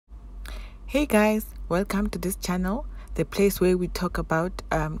Hey guys, welcome to this channel, the place where we talk about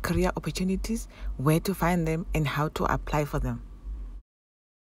career opportunities, where to find them and how to apply for them.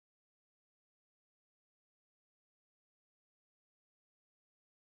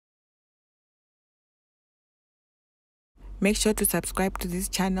 Make sure to subscribe to this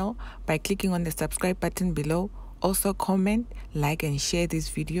channel by clicking on the subscribe button below. Also comment, like and share this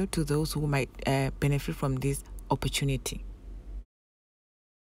video to those who might benefit from this opportunity.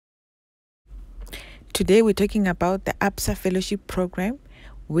 Today we're talking about the ABSA Fellowship Programme,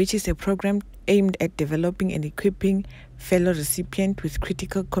 which is a program aimed at developing and equipping fellow recipients with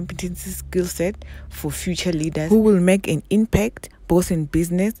critical competency skill set for future leaders who will make an impact both in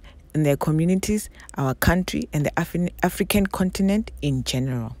business, in their communities, our country, and the African continent in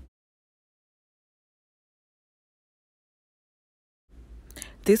general.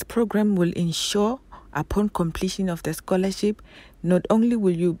 This program will ensure, upon completion of the scholarship, not only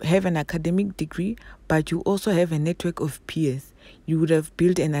will you have an academic degree, but you also have a network of peers. You would have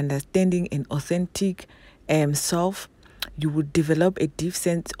built an understanding and authentic self. You would develop a deep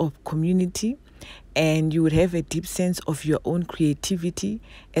sense of community, and you would have a deep sense of your own creativity,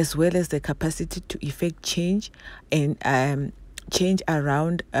 as well as the capacity to effect change and change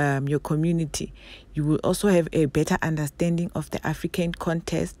around your community. You will also have a better understanding of the African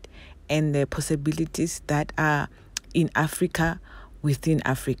context and the possibilities that are in Africa, within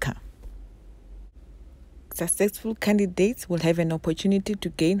Africa. Successful candidates will have an opportunity to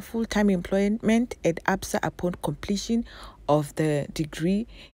gain full-time employment at Absa upon completion of the degree.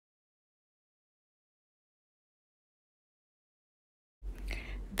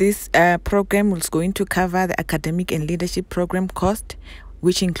 This program is going to cover the academic and leadership program cost,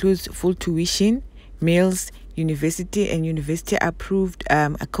 which includes full tuition, meals, university and university approved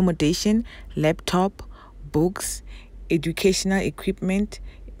accommodation, laptop, books, educational equipment,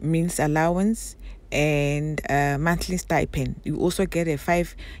 meals allowance, and monthly stipend. You also get a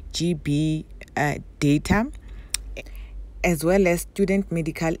 5 GB data, as well as student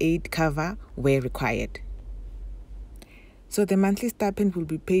medical aid cover where required. So the monthly stipend will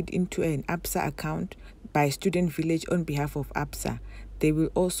be paid into an ABSA account by Student Village on behalf of ABSA. They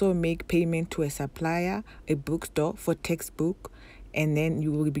will also make payment to a supplier, a bookstore for textbook, and then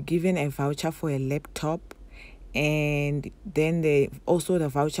you will be given a voucher for a laptop, and then also the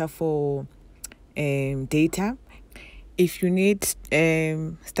voucher for data. If you need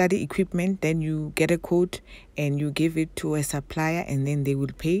study equipment, then you get a code and you give it to a supplier, and then they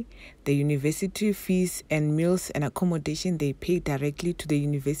will pay. The university fees and meals and accommodation, they pay directly to the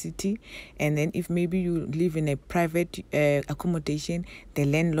university. And then if maybe you live in a private accommodation, the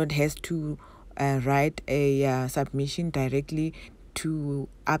landlord has to write a submission directly to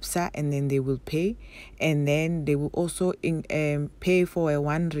ABSA, and then they will pay. And then they will also pay for a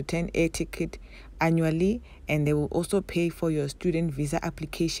one return air ticket annually, and they will also pay for your student visa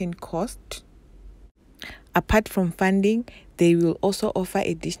application cost. Apart from funding, they will also offer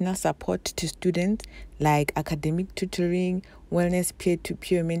additional support to students like academic tutoring, wellness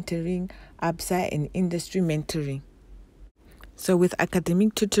peer-to-peer mentoring, ABSA and industry mentoring. So with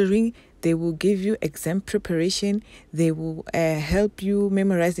academic tutoring, they will give you exam preparation. They will help you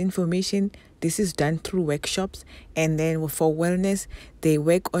memorize information. This is done through workshops. And then for wellness, they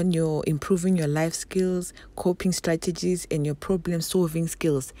work on your improving your life skills, coping strategies, and your problem-solving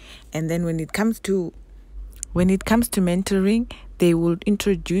skills. And then when it comes to mentoring, they will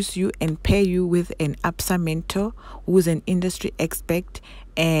introduce you and pair you with an ABSA mentor who is an industry expert,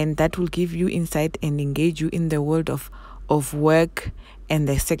 and that will give you insight and engage you in the world of work and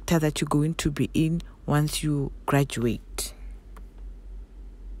the sector that you're going to be in once you graduate.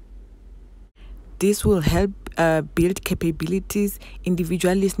 This will help build capabilities,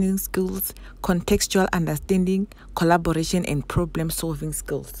 individual listening skills, contextual understanding, collaboration, and problem-solving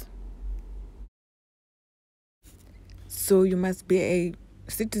skills. So you must be a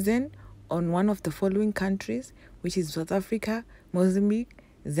citizen on one of the following countries, which is South Africa, Mozambique,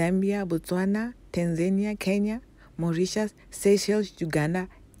 Zambia, Botswana, Tanzania, Kenya, Mauritius, Seychelles, Uganda,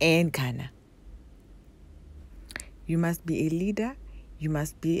 and Ghana. You must be a leader. You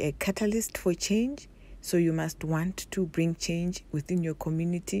must be a catalyst for change. So you must want to bring change within your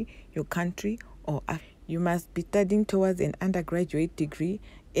community, your country, or you must be studying towards an undergraduate degree,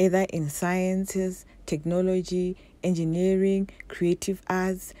 either in sciences, technology, engineering, creative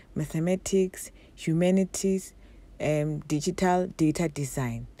arts, mathematics, humanities, digital data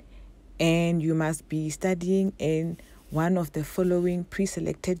design. And you must be studying in one of the following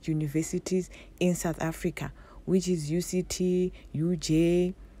pre-selected universities in South Africa, which is UCT,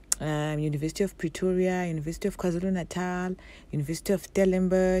 UJ, University of Pretoria, University of KwaZulu-Natal, University of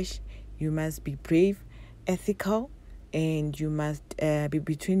Stellenbosch, you must be brave, ethical, and you must be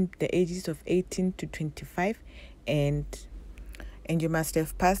between the ages of 18 to 25, and you must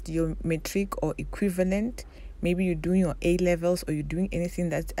have passed your matric or equivalent. Maybe you're doing your A-levels or you're doing anything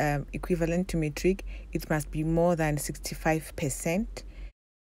that's equivalent to matric. It must be more than 65%.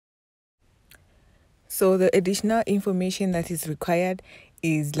 So the additional information that is required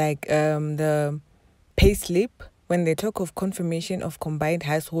is like the pay slip. When they talk of confirmation of combined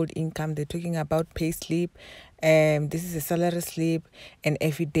household income, they're talking about pay slip. This is a salary slip, an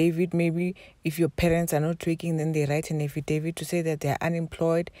affidavit. Maybe if your parents are not working, then they write an affidavit to say that they are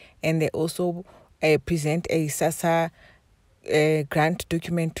unemployed, and they also present a SASSA grant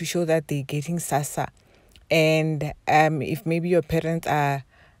document to show that they're getting SASSA. And if maybe your parents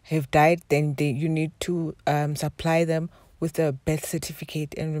have died, then you need to supply them with a birth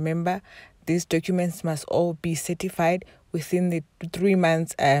certificate. And remember, these documents must all be certified within the 3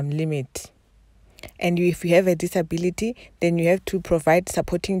 months limit. And if you have a disability, then you have to provide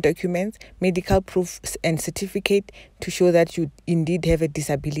supporting documents, medical proof and certificate to show that you indeed have a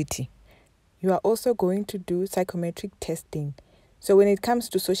disability. You are also going to do psychometric testing. So when it comes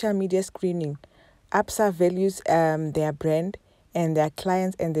to social media screening, Absa values their brand and their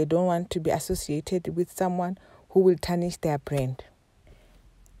clients, and they don't want to be associated with someone who will tarnish their brand.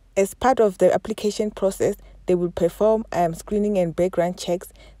 As part of the application process, they will perform screening and background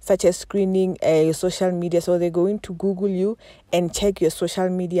checks, such as screening your social media. So they're going to Google you and check your social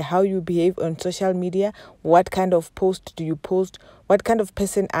media, how you behave on social media, what kind of post do you post, what kind of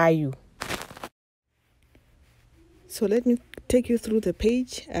person are you. So let me take you through the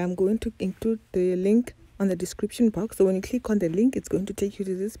page. I'm going to include the link on the description box. So when you click on the link, it's going to take you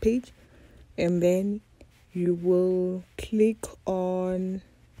to this page, and then you will click on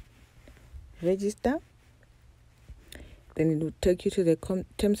register. Then it will take you to the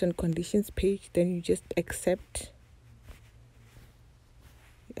terms and conditions page. Then you just accept,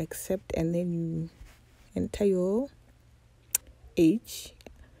 and then you enter your age.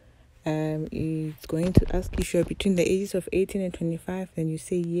 It's going to ask if you're between the ages of 18 and 25. Then you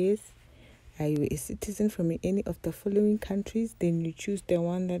say yes. Are you a citizen from any of the following countries? Then you choose the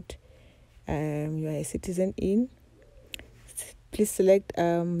one that you are a citizen in. Please select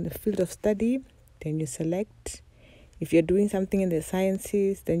the field of study. Then you select. If you're doing something in the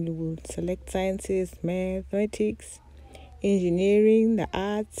sciences, then you will select sciences, mathematics, engineering, the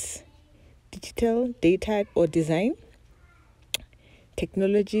arts, digital, data or design,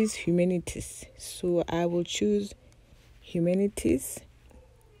 technologies, humanities. So I will choose humanities.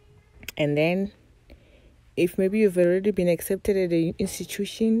 And then if maybe you've already been accepted at the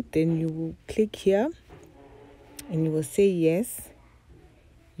institution, then you will click here and you will say yes.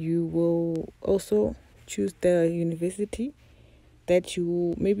 You will also choose the university that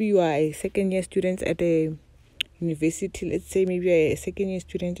maybe you are a second year student at a university. Let's say maybe you are a second year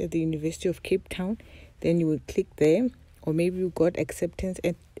student at the University of Cape Town. Then you will click there. Or maybe you got acceptance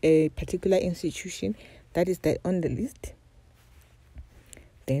at a particular institution that is on the list.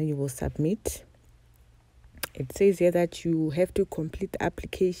 Then you will submit. It says here that you have to complete the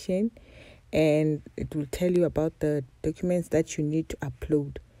application, and it will tell you about the documents that you need to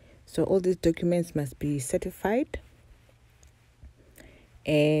upload. So all these documents must be certified,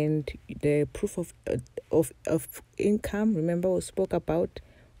 and the proof of income. Remember, we spoke about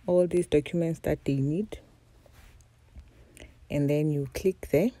all these documents that they need. And then you click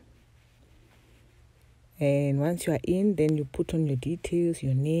there. And once you are in, then you put on your details,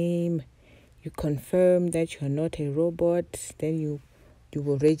 your name. You confirm that you are not a robot. Then you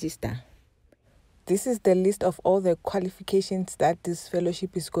will register. This is the list of all the qualifications that this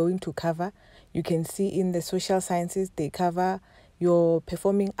fellowship is going to cover. You can see in the social sciences, they cover your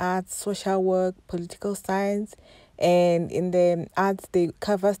performing arts, social work, political science. And in the arts, they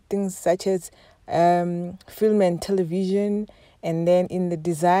cover things such as film and television. And then in the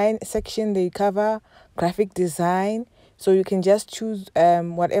design section, they cover graphic design. So you can just choose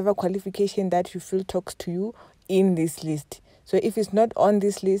whatever qualification that you feel talks to you in this list. So if it's not on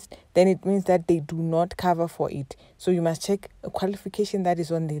this list, then it means that they do not cover for it. So you must check a qualification that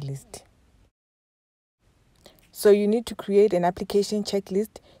is on the list. So you need to create an application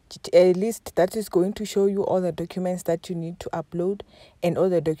checklist, a list that is going to show you all the documents that you need to upload and all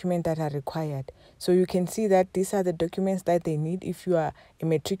the documents that are required. So you can see that these are the documents that they need if you are a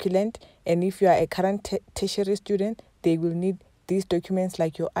matriculant, and if you are a current tertiary student, they will need these documents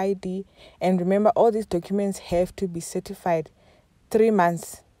like your ID. And remember, all these documents have to be certified. 3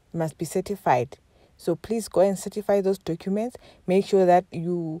 months must be certified. So please go and certify those documents. Make sure that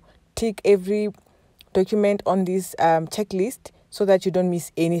you tick every document on this checklist so that you don't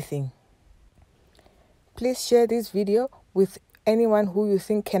miss anything. please share this video with anyone who you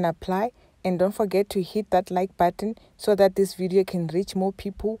think can apply, and don't forget to hit that like button so that this video can reach more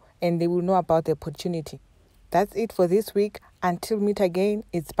people and they will know about the opportunity. That's it for this week. Until we meet again,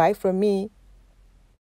 it's bye from me.